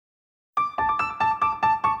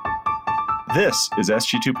This is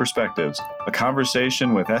SG2 Perspectives, a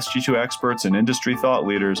conversation with SG2 experts and industry thought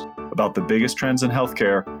leaders about the biggest trends in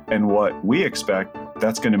healthcare and what we expect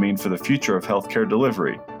that's going to mean for the future of healthcare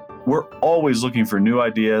delivery. We're always looking for new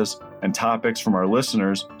ideas and topics from our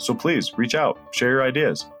listeners, so please reach out, share your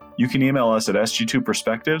ideas. You can email us at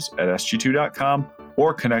sg2perspectives@sg2.com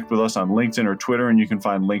or connect with us on LinkedIn or Twitter, and you can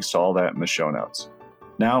find links to all that in the show notes.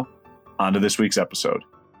 Now, on to this week's episode.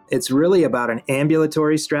 It's really about an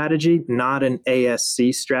ambulatory strategy, not an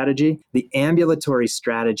ASC strategy. The ambulatory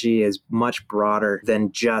strategy is much broader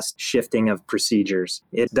than just shifting of procedures.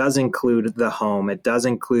 It does include the home. It does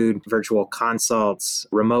include virtual consults,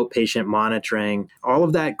 remote patient monitoring, all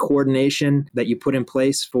of that coordination that you put in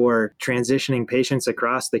place for transitioning patients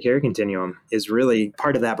across the care continuum is really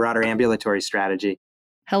part of that broader ambulatory strategy.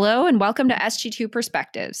 Hello and welcome to SG2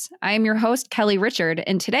 Perspectives. I am your host, Kelly Richard,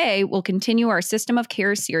 and today we'll continue our System of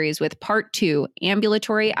Care series with Part 2,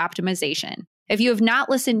 Ambulatory Optimization. If you have not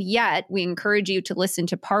listened yet, we encourage you to listen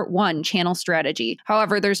to Part 1, Channel Strategy.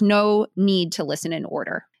 However, there's no need to listen in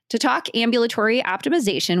order. To talk ambulatory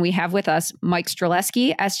optimization, we have with us Mike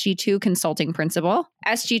Streleski, SG2 Consulting Principal,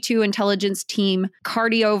 SG2 Intelligence Team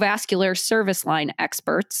Cardiovascular Service Line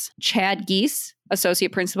Experts, Chad Geese,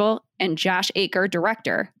 Associate Principal, and Josh Aker,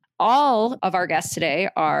 Director. All of our guests today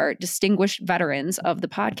are distinguished veterans of the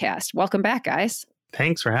podcast. Welcome back, guys.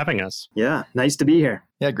 Thanks for having us. Yeah, nice to be here.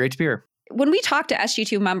 Yeah, great to be here. When we talk to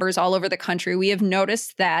SG2 members all over the country, we have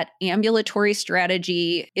noticed that ambulatory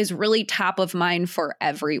strategy is really top of mind for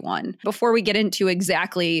everyone. Before we get into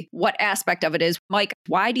exactly what aspect of it is, Mike,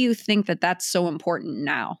 why do you think that that's so important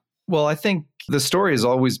now? Well, I think the story has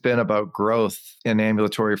always been about growth in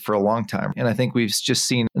ambulatory for a long time. And I think we've just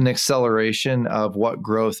seen an acceleration of what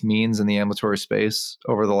growth means in the ambulatory space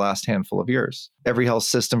over the last handful of years. Every health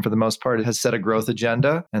system, for the most part, has set a growth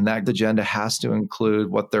agenda, and that agenda has to include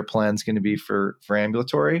what their plan is going to be for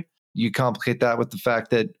ambulatory. You complicate that with the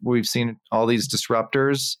fact that we've seen all these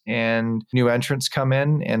disruptors and new entrants come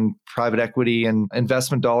in and private equity and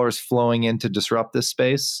investment dollars flowing in to disrupt this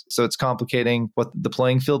space. So it's complicating what the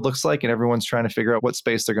playing field looks like, and everyone's trying to figure out what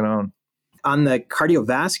space they're going to own. On the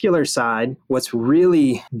cardiovascular side, what's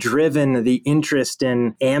really driven the interest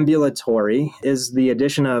in ambulatory is the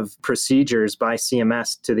addition of procedures by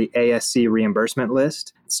CMS to the ASC reimbursement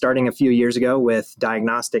list, starting a few years ago with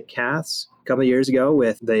diagnostic caths. A couple of years ago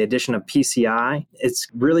with the addition of PCI. It's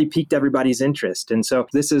really piqued everybody's interest. And so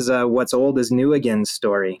this is what's old is new again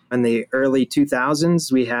story. In the early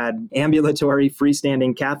 2000s, we had ambulatory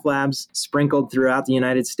freestanding cath labs sprinkled throughout the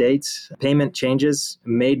United States. Payment changes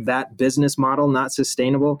made that business model not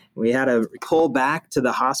sustainable. We had to pull back to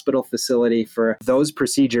the hospital facility for those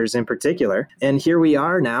procedures in particular. And here we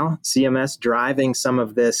are now, CMS driving some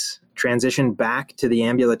of this transition back to the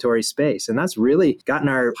ambulatory space. And that's really gotten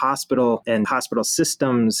our hospital and hospital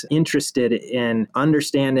systems interested in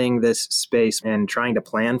understanding this space and trying to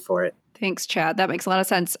plan for it. Thanks, Chad. That makes a lot of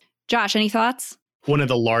sense. Josh, any thoughts? One of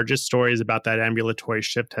the largest stories about that ambulatory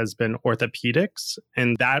shift has been orthopedics.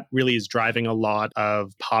 And that really is driving a lot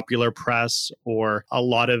of popular press or a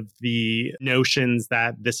lot of the notions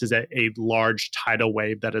that this is a large tidal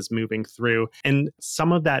wave that is moving through. And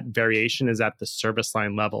some of that variation is at the service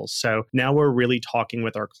line level. So now we're really talking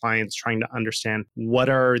with our clients, trying to understand what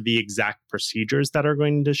are the exact procedures that are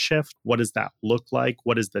going to shift? What does that look like?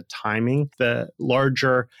 What is the timing? The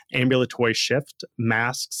larger ambulatory shift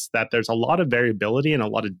masks that there's a lot of variability and a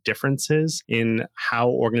lot of differences in how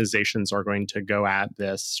organizations are going to go at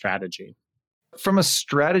this strategy. From a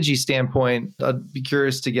strategy standpoint, I'd be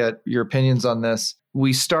curious to get your opinions on this.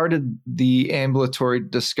 We started the ambulatory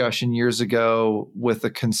discussion years ago with a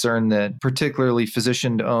concern that particularly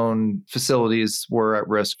physician-owned facilities were at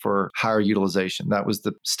risk for higher utilization. That was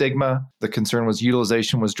the stigma. The concern was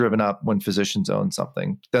utilization was driven up when physicians owned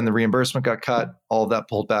something. Then the reimbursement got cut. All of that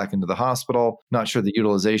pulled back into the hospital. Not sure the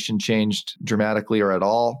utilization changed dramatically or at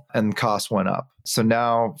all, and costs went up. So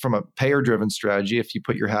now from a payer-driven strategy, if you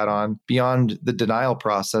put your hat on, beyond the denial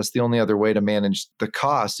process, the only other way to manage the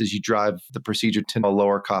cost is you drive the procedure to a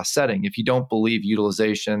lower cost setting. If you don't believe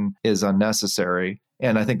utilization is unnecessary,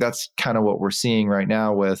 and I think that's kind of what we're seeing right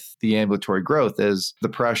now with the ambulatory growth is the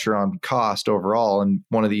pressure on cost overall. And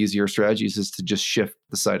one of the easier strategies is to just shift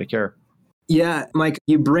the site of care. Yeah, Mike,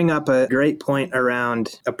 you bring up a great point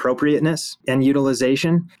around appropriateness and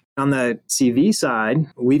utilization. On the CV side,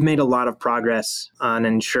 we've made a lot of progress on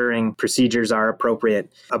ensuring procedures are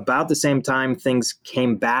appropriate. About the same time things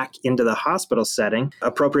came back into the hospital setting,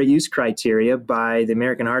 appropriate use criteria by the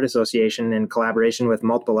American Heart Association in collaboration with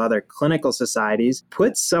multiple other clinical societies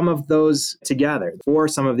put some of those together for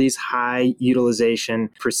some of these high utilization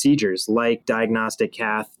procedures like diagnostic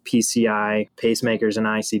cath, PCI, pacemakers, and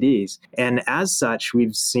ICDs. And as such,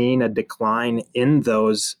 we've seen a decline in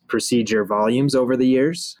those procedure volumes over the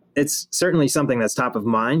years. It's certainly something that's top of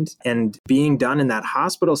mind, and being done in that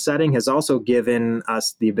hospital setting has also given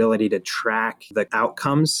us the ability to track the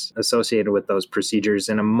outcomes associated with those procedures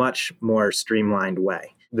in a much more streamlined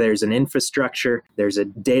way. There's an infrastructure, there's a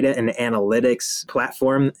data and analytics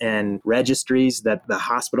platform and registries that the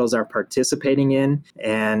hospitals are participating in,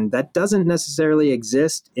 and that doesn't necessarily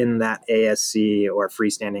exist in that ASC or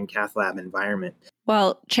freestanding cath lab environment.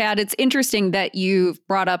 Well, Chad, it's interesting that you've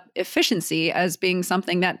brought up efficiency as being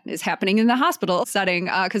something that is happening in the hospital setting,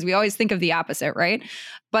 because we always think of the opposite, right?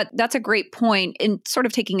 But that's a great point in sort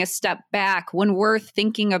of taking a step back when we're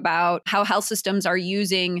thinking about how health systems are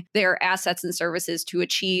using their assets and services to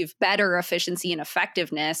achieve better efficiency and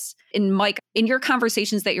effectiveness. And Mike, in your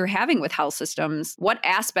conversations that you're having with health systems, what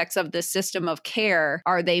aspects of the system of care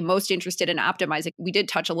are they most interested in optimizing? We did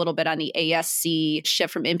touch a little bit on the ASC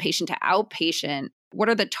shift from inpatient to outpatient. What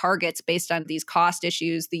are the targets based on these cost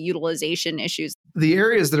issues, the utilization issues? The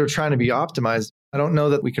areas that are trying to be optimized, I don't know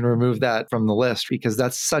that we can remove that from the list because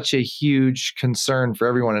that's such a huge concern for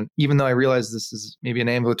everyone. And even though I realize this is maybe an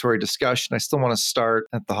ambulatory discussion, I still want to start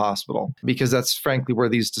at the hospital because that's frankly where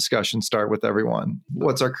these discussions start with everyone.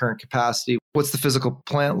 What's our current capacity? What's the physical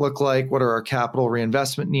plant look like? What are our capital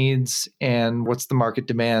reinvestment needs? And what's the market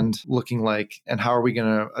demand looking like? And how are we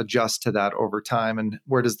going to adjust to that over time? And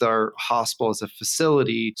where does our hospital as a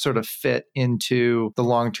facility sort of fit into the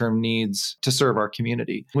long-term needs to serve our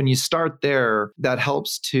community? When you start there, that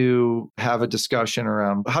helps to have a discussion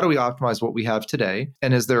around how do we optimize what we have today?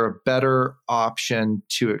 And is there a better option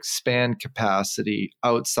to expand capacity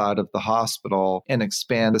outside of the hospital and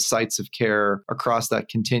expand the sites of care across that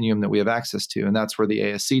continuum that we have access to? And that's where the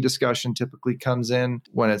ASC discussion typically comes in,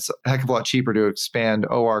 when it's a heck of a lot cheaper to expand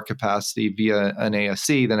OR capacity via an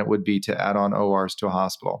ASC than it would be to add on ORs to a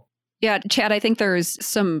hospital. Yeah, Chad, I think there's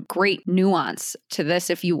some great nuance to this.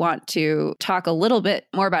 If you want to talk a little bit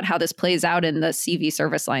more about how this plays out in the CV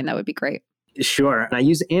service line, that would be great. Sure. I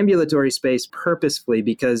use ambulatory space purposefully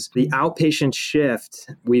because the outpatient shift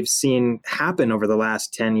we've seen happen over the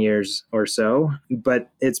last 10 years or so, but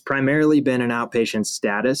it's primarily been an outpatient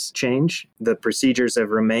status change. The procedures have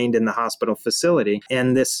remained in the hospital facility.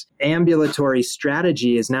 And this ambulatory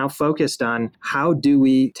strategy is now focused on how do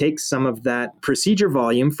we take some of that procedure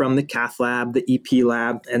volume from the cath lab, the EP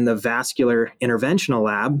lab, and the vascular interventional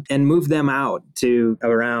lab and move them out to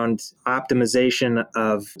around optimization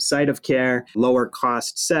of site of care, lower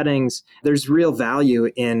cost settings. There's real value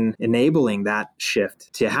in enabling that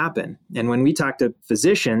shift to happen. And when we talk to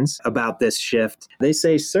physicians about this shift, they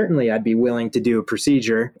say, certainly I'd be willing to do a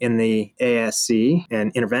procedure in the ASC,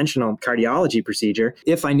 an interventional cardiology procedure,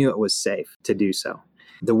 if I knew it was safe to do so.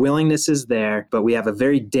 The willingness is there, but we have a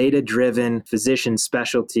very data-driven physician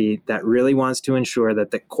specialty that really wants to ensure that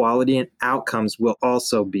the quality and outcomes will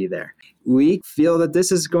also be there. We feel that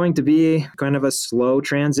this is going to be kind of a slow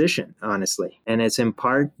transition, honestly. And it's in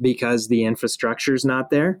part because the infrastructure is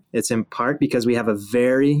not there. It's in part because we have a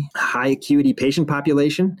very high acuity patient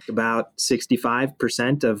population. About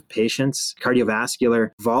 65% of patients'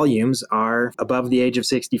 cardiovascular volumes are above the age of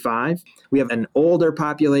 65. We have an older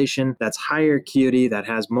population that's higher acuity, that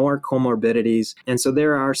has more comorbidities. And so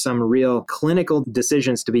there are some real clinical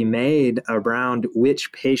decisions to be made around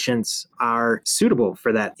which patients are suitable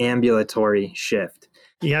for that ambulatory shift.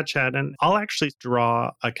 Yeah, Chad, and I'll actually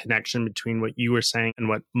draw a connection between what you were saying and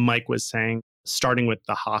what Mike was saying, starting with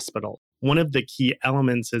the hospital. One of the key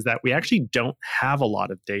elements is that we actually don't have a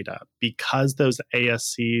lot of data because those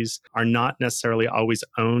ASCs are not necessarily always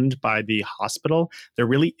owned by the hospital. There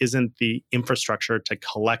really isn't the infrastructure to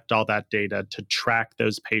collect all that data, to track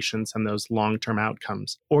those patients and those long-term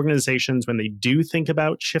outcomes. Organizations, when they do think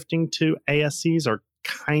about shifting to ASCs, are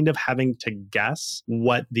kind of having to guess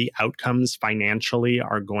what the outcomes financially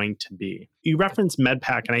are going to be. You referenced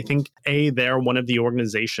MedPAC, and I think, they're one of the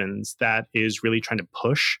organizations that is really trying to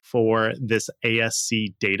push for this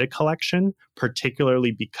ASC data collection,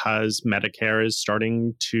 particularly because Medicare is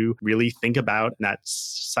starting to really think about that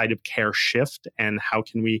site of care shift and how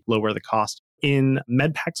can we lower the cost. In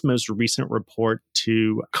MedPAC's most recent report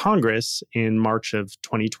to Congress in March of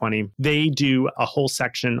 2020, they do a whole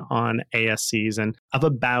section on ASCs. And of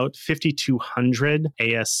about 5,200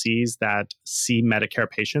 ASCs that see Medicare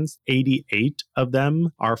patients, 88 of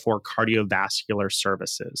them are for cardiovascular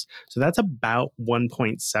services. So that's about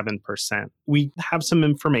 1.7%. We have some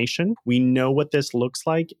information. We know what this looks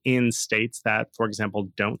like in states that, for example,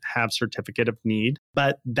 don't have certificate of need,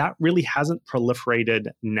 but that really hasn't proliferated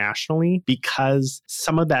nationally because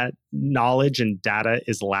some of that knowledge and data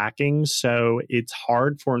is lacking. So it's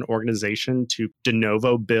hard for an organization to de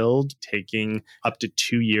novo build, taking up to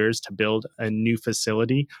 2 years to build a new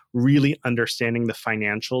facility, really understanding the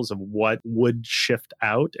financials of what would shift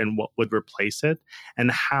out and what would replace it,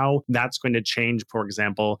 and how that's going to change, for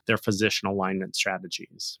example, their physician alignment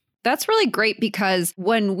strategies. That's really great because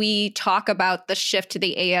when we talk about the shift to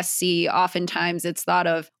the ASC, oftentimes it's thought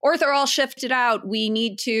of, they're all shifted out. We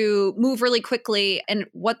need to move really quickly. And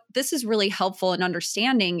what this is really helpful in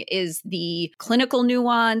understanding is the clinical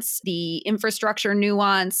nuance, the infrastructure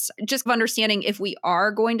nuance, just understanding if we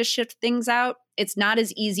are going to shift things out. It's not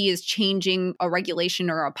as easy as changing a regulation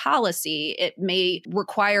or a policy. It may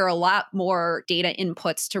require a lot more data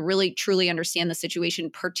inputs to really truly understand the situation,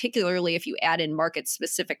 particularly if you add in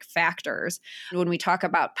market-specific factors. When we talk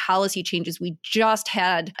about policy changes, we just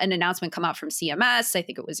had an announcement come out from CMS, I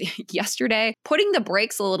think it was yesterday, putting the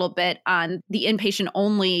brakes a little bit on the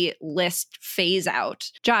inpatient-only list phase out.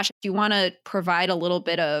 Josh, do you want to provide a little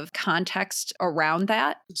bit of context around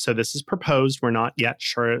that? So this is proposed. We're not yet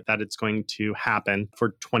sure that it's going to happen for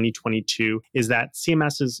 2022, is that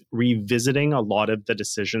CMS is revisiting a lot of the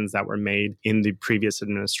decisions that were made in the previous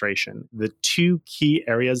administration. The two key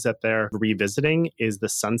areas that they're revisiting is the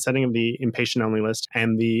sunsetting of the inpatient-only list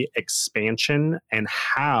and the expansion and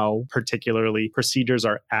how particularly procedures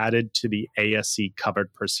are added to the ASC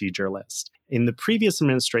covered procedure list. In the previous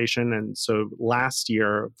administration, and so last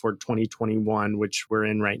year for 2021, which we're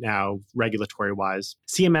in right now, regulatory-wise,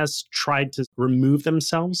 CMS tried to remove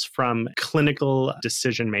themselves from clinical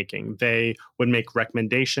decision-making. They would make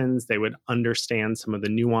recommendations, they would understand some of the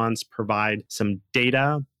nuance, provide some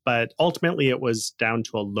data, but ultimately it was down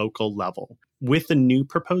to a local level. With the new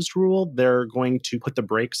proposed rule, they're going to put the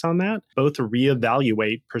brakes on that, both to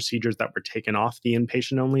reevaluate procedures that were taken off the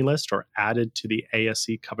inpatient-only list or added to the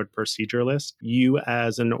ASC covered procedure list. You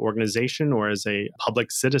as an organization or as a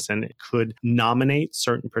public citizen could nominate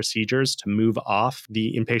certain procedures to move off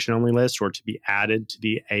the inpatient-only list or to be added to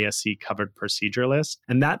the ASC covered procedure list.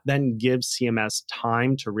 And that then gives CMS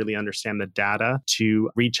time to really understand the data,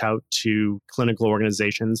 to reach out to clinical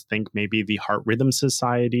organizations, think maybe the Heart Rhythm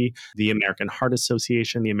Society, the American Heart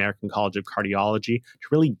Association, the American College of Cardiology, to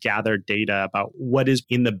really gather data about what is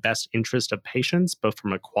in the best interest of patients, both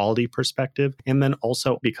from a quality perspective, and then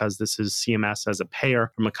also because this is CMS as a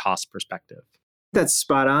payer from a cost perspective. That's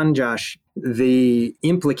spot on, Josh. The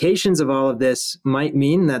implications of all of this might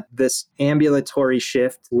mean that this ambulatory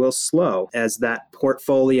shift will slow as that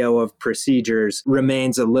portfolio of procedures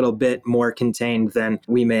remains a little bit more contained than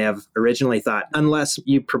we may have originally thought, unless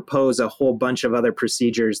you propose a whole bunch of other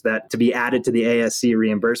procedures that to be added to the ASC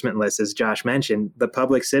reimbursement list, as Josh mentioned. The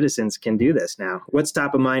public citizens can do this now. What's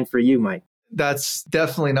top of mind for you, Mike? That's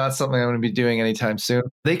definitely not something I'm going to be doing anytime soon.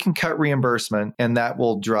 They can cut reimbursement and that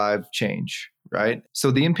will drive change, right?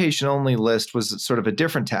 So the inpatient-only list was sort of a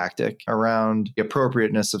different tactic around the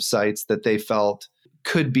appropriateness of sites that they felt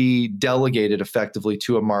could be delegated effectively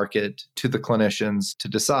to a market, to the clinicians to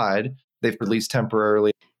decide. They've released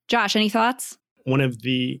temporarily. Josh, any thoughts? One of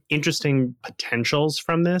the interesting potentials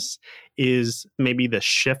from this is maybe the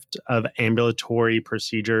shift of ambulatory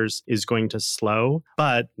procedures is going to slow.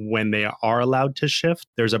 But when they are allowed to shift,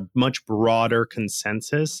 there's a much broader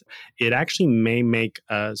consensus. It actually may make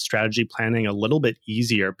strategy planning a little bit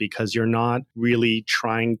easier because you're not really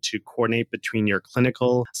trying to coordinate between your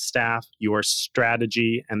clinical staff, your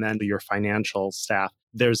strategy, and then your financial staff.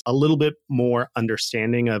 There's a little bit more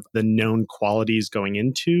understanding of the known qualities going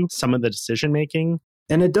into some of the decision making.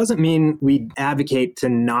 And it doesn't mean we advocate to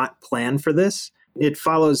not plan for this. It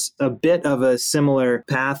follows a bit of a similar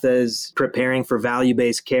path as preparing for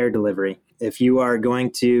value-based care delivery. If you are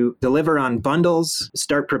going to deliver on bundles,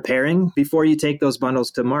 start preparing before you take those bundles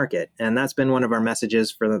to market. And that's been one of our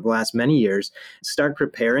messages for the last many years. Start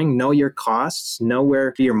preparing, know your costs, know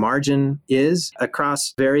where your margin is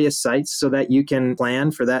across various sites so that you can plan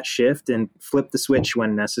for that shift and flip the switch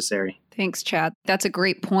when necessary. Thanks, Chad. That's a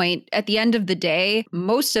great point. At the end of the day,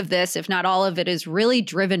 most of this, if not all of it, is really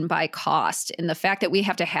driven by cost. And the fact that we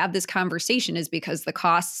have to have this conversation is because the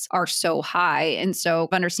costs are so high. And so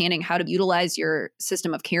understanding how to utilize your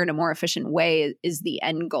system of care in a more efficient way is the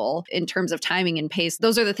end goal in terms of timing and pace.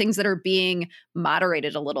 Those are the things that are being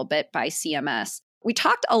moderated a little bit by CMS. We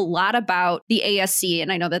talked a lot about the ASC,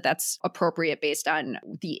 and I know that that's appropriate based on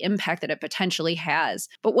the impact that it potentially has.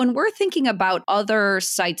 But when we're thinking about other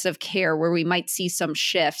sites of care where we might see some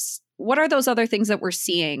shifts, what are those other things that we're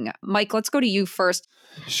seeing? Mike, let's go to you first.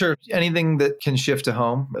 Sure. Anything that can shift to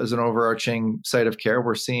home as an overarching site of care,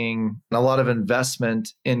 we're seeing a lot of investment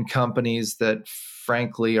in companies that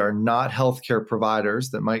frankly are not healthcare providers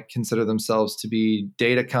that might consider themselves to be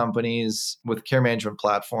data companies with care management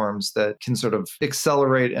platforms that can sort of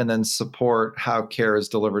accelerate and then support how care is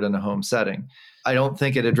delivered in a home setting. I don't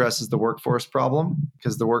think it addresses the workforce problem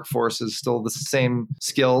because the workforce is still the same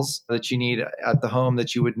skills that you need at the home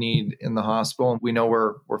that you would need in the hospital. We know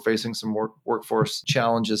we're facing some workforce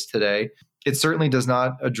challenges today. It certainly does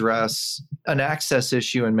not address an access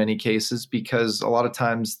issue in many cases because a lot of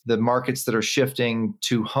times the markets that are shifting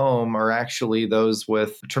to home are actually those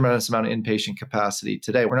with a tremendous amount of inpatient capacity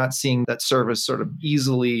today. We're not seeing that service sort of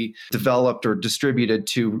easily developed or distributed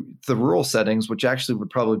to the rural settings, which actually would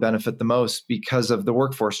probably benefit the most because of the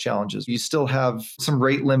workforce challenges. You still have some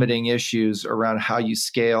rate limiting issues around how you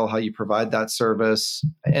scale, how you provide that service.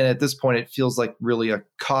 And at this point, it feels like really a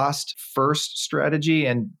cost first strategy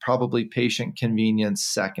and probably patient convenience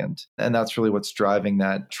second. And that's really what's driving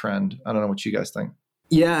that trend. I don't know what you guys think.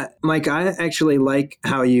 Yeah, Mike, I actually like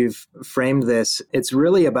how you've framed this. It's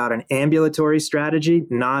really about an ambulatory strategy,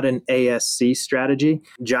 not an ASC strategy.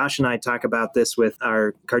 Josh and I talk about this with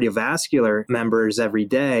our cardiovascular members every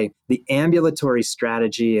day. The ambulatory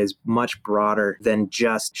strategy is much broader than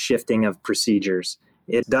just shifting of procedures.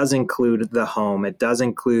 It does include the home. It does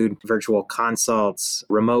include virtual consults,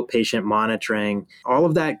 remote patient monitoring, all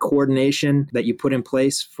of that coordination that you put in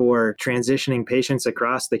place for transitioning patients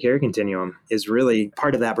across the care continuum is really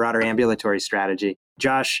part of that broader ambulatory strategy.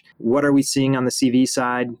 Josh, what are we seeing on the CV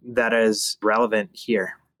side that is relevant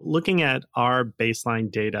here? Looking at our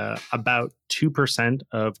baseline data, about 2%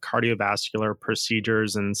 of cardiovascular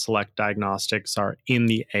procedures and select diagnostics are in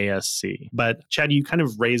the ASC. But Chad, you kind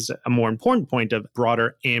of raised a more important point of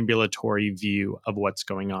broader ambulatory view of what's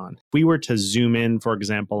going on. If we were to zoom in, for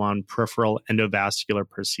example, on peripheral endovascular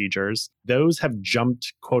procedures, those have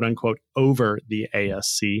jumped, quote unquote, over the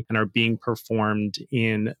ASC and are being performed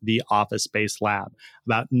in the office-based lab.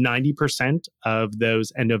 About 90% of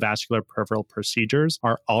those endovascular peripheral procedures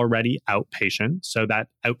are already outpatient. So that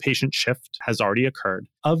outpatient shift has already occurred.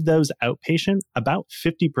 Of those outpatient, about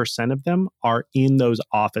 50% of them are in those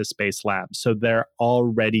office-based labs. So they're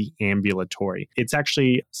already ambulatory. It's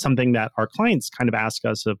actually something that our clients kind of ask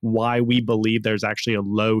us of why we believe there's actually a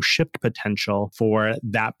low shift potential for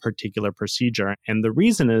that particular procedure. And the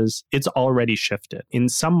reason is it's already shifted. In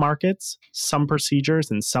some markets, some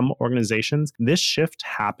procedures, and some organizations, this shift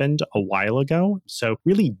happened a while ago. So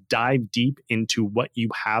really dive deep into what you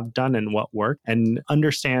have done and what worked and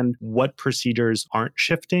understand what procedures aren't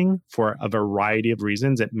shifting for a variety of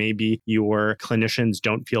reasons. It may be your clinicians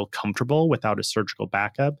don't feel comfortable without a surgical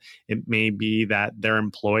backup. It may be that they're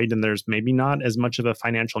employed and there's maybe not as much of a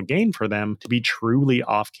financial gain for them to be truly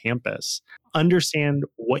off campus. Understand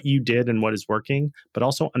what you did and what is working, but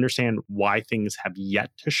also understand why things have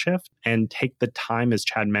yet to shift and take the time, as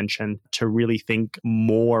Chad mentioned, to really think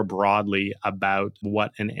more broadly about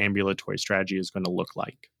what an ambulatory strategy is going to look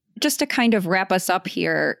like. Just to kind of wrap us up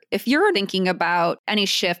here, if you're thinking about any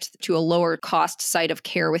shift to a lower cost site of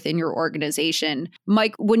care within your organization,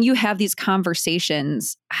 Mike, when you have these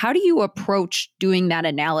conversations, how do you approach doing that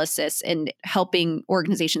analysis and helping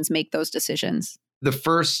organizations make those decisions? The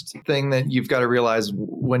first thing that you've got to realize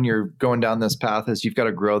when you're going down this path is you've got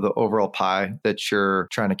to grow the overall pie that you're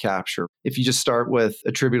trying to capture. If you just start with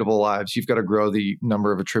attributable lives, you've got to grow the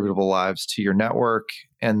number of attributable lives to your network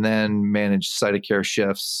and then manage site of care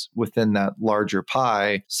shifts within that larger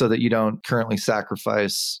pie so that you don't currently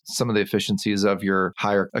sacrifice some of the efficiencies of your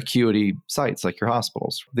higher acuity sites like your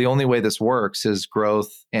hospitals. The only way this works is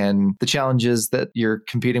growth, and the challenge is that you're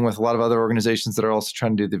competing with a lot of other organizations that are also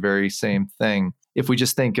trying to do the very same thing. If we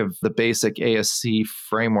just think of the basic ASC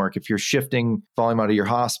framework, if you're shifting volume out of your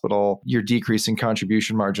hospital, you're decreasing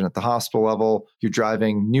contribution margin at the hospital level, you're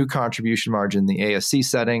driving new contribution margin in the ASC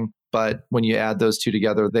setting. but when you add those two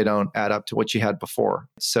together, they don't add up to what you had before.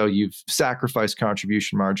 So you've sacrificed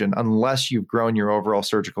contribution margin unless you've grown your overall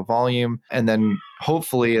surgical volume, and then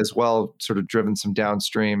hopefully as well sort of driven some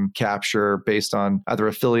downstream capture based on either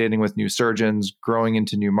affiliating with new surgeons, growing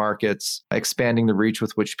into new markets, expanding the reach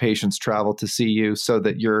with which patients travel to see you so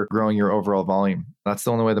that you're growing your overall volume. That's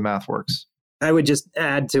the only way the math works. I would just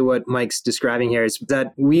add to what Mike's describing here is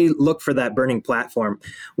that we look for that burning platform.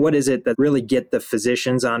 What is it that really get the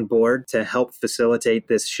physicians on board to help facilitate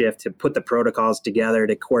this shift, to put the protocols together,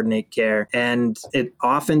 to coordinate care? And it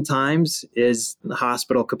oftentimes is the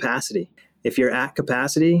hospital capacity. If you're at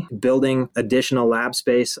capacity, building additional lab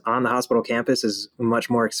space on the hospital campus is much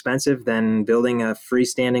more expensive than building a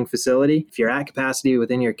freestanding facility. If you're at capacity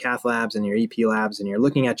within your cath labs and your EP labs and you're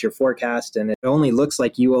looking at your forecast and it only looks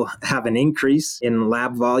like you will have an increase in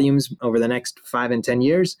lab volumes over the next 5 and 10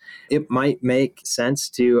 years, it might make sense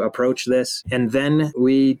to approach this. And then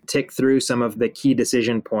we tick through some of the key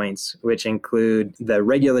decision points, which include the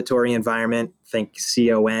regulatory environment. Think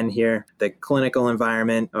CON here, the clinical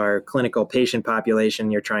environment or clinical patient population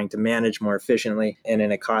you're trying to manage more efficiently and in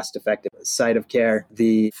a cost-effective site of care.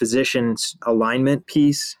 The physician's alignment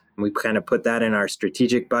piece, we kind of put that in our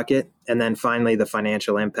strategic bucket. And then finally, the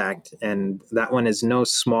financial impact. And that one is no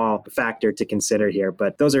small factor to consider here.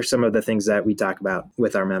 But those are some of the things that we talk about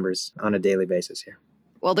with our members on a daily basis here.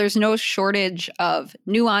 Well, there's no shortage of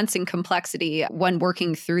nuance and complexity when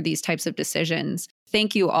working through these types of decisions.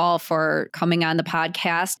 Thank you all for coming on the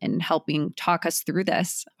podcast and helping talk us through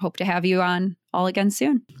this. Hope to have you on all again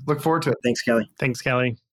soon. Look forward to it. Thanks, Kelly. Thanks,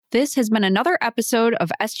 Kelly. This has been another episode of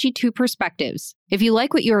SG2 Perspectives. If you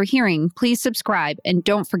like what you are hearing, please subscribe and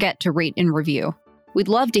don't forget to rate and review. We'd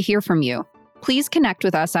love to hear from you. Please connect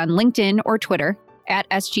with us on LinkedIn or Twitter at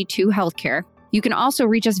SG2 Healthcare. You can also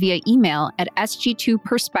reach us via email at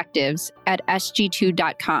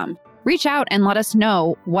sg2perspectives@sg2.com. Reach out and let us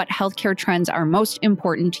know what healthcare trends are most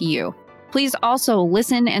important to you. Please also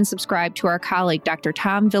listen and subscribe to our colleague, Dr.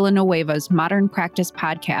 Tom Villanueva's Modern Practice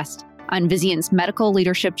podcast on Vizient's Medical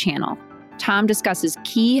Leadership channel. Tom discusses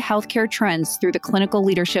key healthcare trends through the clinical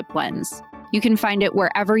leadership lens. You can find it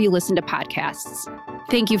wherever you listen to podcasts.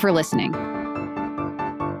 Thank you for listening.